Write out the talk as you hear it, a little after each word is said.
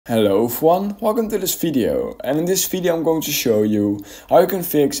Hello everyone, welcome to this video, and in this video I'm going to show you how you can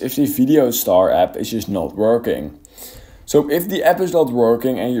fix if the VideoStar app is just not working. So if the app is not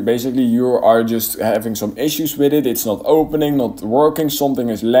working and you are just having some issues with it, it's not opening, not working, something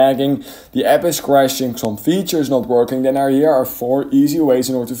is lagging, the app is crashing, some feature is not working, then here are 4 easy ways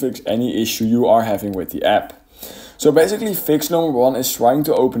in order to fix any issue you are having with the app. So basically fix number 1 is trying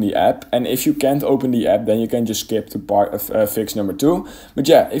to open the app, and if you can't open the app then you can just skip to part of fix number 2. But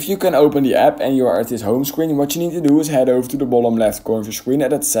yeah, if you can open the app and you are at this home screen, what you need to do is head over to the bottom left corner of the screen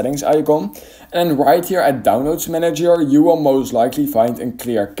at that settings icon, and right here at Downloads Manager you will most likely find a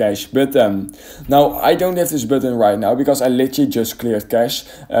clear cache button. Now I don't have this button right now because I literally just cleared cache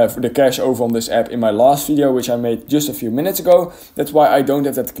for the cache over on this app in my last video, which I made just a few minutes ago. That's why I don't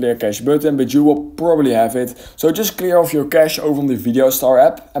have that clear cache button, but you will probably have it. So just clear off your cache over on the VideoStar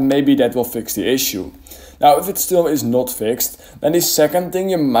app and maybe that will fix the issue. Now if it still is not fixed, then the second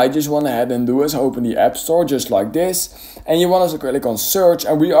thing you might just want to head and do is open the App Store just like this, and you want to click on search,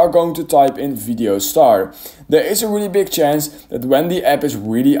 and we are going to type in VideoStar. There is a really big chance that when the app is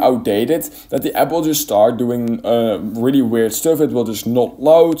really outdated, that the app will just start doing really weird stuff. It will just not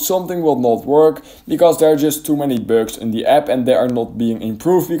load, something will not work because there are just too many bugs in the app and they are not being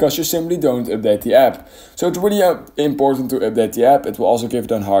improved because you simply don't update the app. So it's really important to update the app. It will also give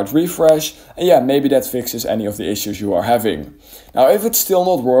it a hard refresh, and yeah, maybe that fixes any of the issues you are having. Now if it's still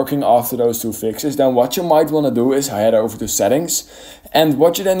not working after those 2 fixes, then what you might want to do is head over to settings, and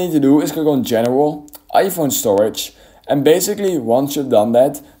what you then need to do is click on general, iPhone storage, and basically once you've done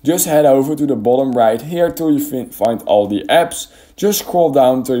that, just head over to the bottom right here till you find all the apps. Just scroll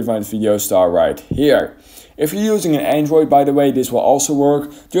down till you find VideoStar right here. If you're using an Android, by the way, this will also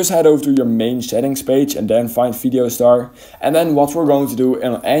work. Just head over to your main settings page and then find VideoStar. And then what we're going to do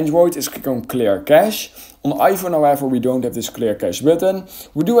on Android is click on clear cache. On iPhone, however, we don't have this clear cache button.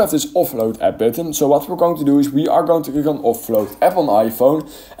 We do have this offload app button. So what we're going to do is we are going to click on offload app on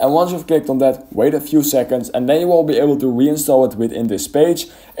iPhone. And once you've clicked on that, wait a few seconds and then you will be able to reinstall it within this page.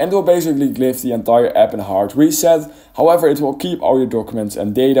 And it will basically give the entire app a hard reset. However, it will keep all your documents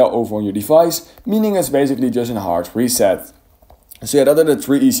and data over on your device, meaning it's basically just a hard reset. So yeah, that are the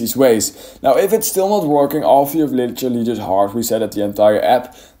 3 easiest ways. Now if it's still not working after you've literally just hard reset the entire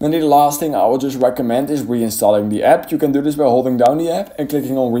app, then the last thing I would just recommend is reinstalling the app. You can do this by holding down the app and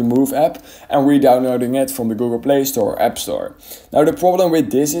clicking on remove app and re-downloading it from the Google Play Store or App Store. Now the problem with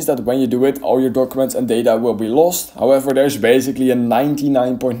this is that when you do it, all your documents and data will be lost. However, there's basically a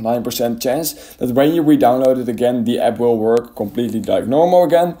 99.9% chance that when you re-download it again, the app will work completely like normal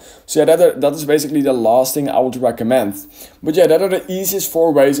again. So yeah, that is basically the last thing I would recommend. But yeah, that are the easiest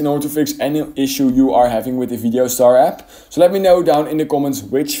 4 ways in order to fix any issue you are having with the VideoStar app. So let me know down in the comments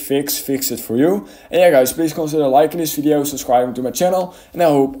which fixed it for you. And yeah guys, please consider liking this video, subscribing to my channel, and I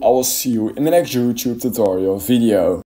hope I will see you in the next YouTube tutorial video.